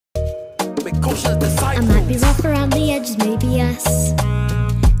I might be rough around the edges, maybe yes.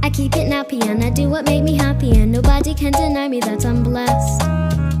 I keep it nappy and I do what make me happy, and nobody can deny me that I'm blessed.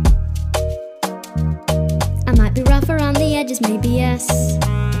 I might be rough around the edges, maybe yes.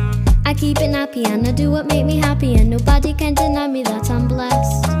 I keep it nappy and I do what make me happy, and nobody can deny me that I'm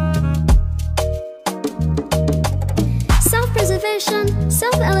blessed. Self-preservation,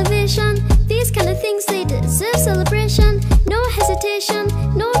 self-elevation, these kind of things, they deserve celebration. No hesitation,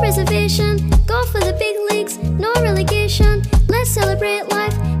 no reservation, go for the big leagues, no relegation. Let's celebrate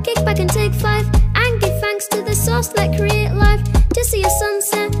life, kick back and take 5, and give thanks to the source that create life. To see a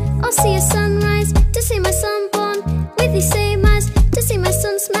sunset, or see a sunrise, to see my son born with these same eyes, to see my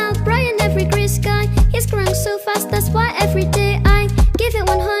son smile bright in every grey sky. He's growing so fast, that's why every day I give it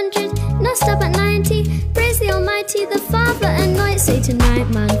 100, not stop at 90. Praise the Almighty, the Father and Night. Say tonight,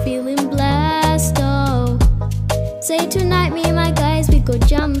 man, feeling blessed, oh. Say tonight, me and my guys, we go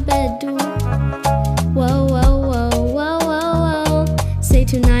jump bedu. Whoa, whoa, whoa, whoa, whoa, whoa. Say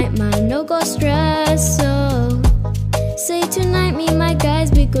tonight, man, no go stress, oh. Say tonight, me and my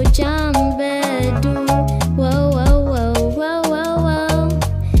guys, we go jump bedu. Whoa, whoa, whoa, whoa, whoa, whoa.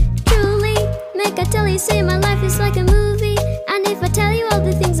 Truly, make I tell you, say my life is like a movie. And if I tell you all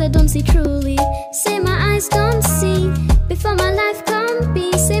the things I don't see truly, say my eyes don't see before my life come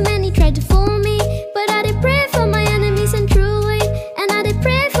be. Say many tried to fool me, but I did pray for my enemies and truly, and I did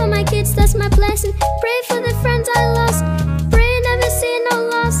pray for my kids, that's my blessing. Pray for the friends I lost, pray never see no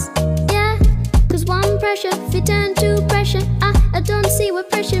loss. Yeah, cause one pressure fit turn to pressure. I don't see what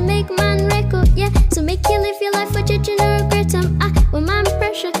pressure make man record. Yeah, so make you live your life for judging or regret. When man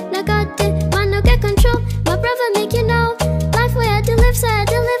pressure, now God did, man no get control. My brother make you know, life where I do live, so I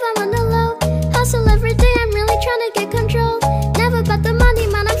do live, I'm on the low. Hustle every day, I'm really trying to get control. Never about the money,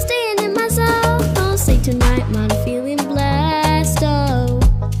 man, I'm staying in my zone. Oh, say tonight, man, feeling blessed, oh.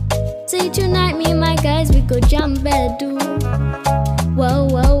 Say tonight, me and my guys, we go jump bedu. Whoa,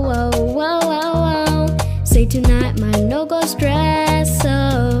 whoa, whoa, whoa, whoa, whoa. Say tonight, man, no go stress,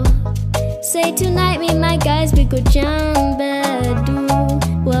 oh. Say tonight, me and my guys, we go jump bedu.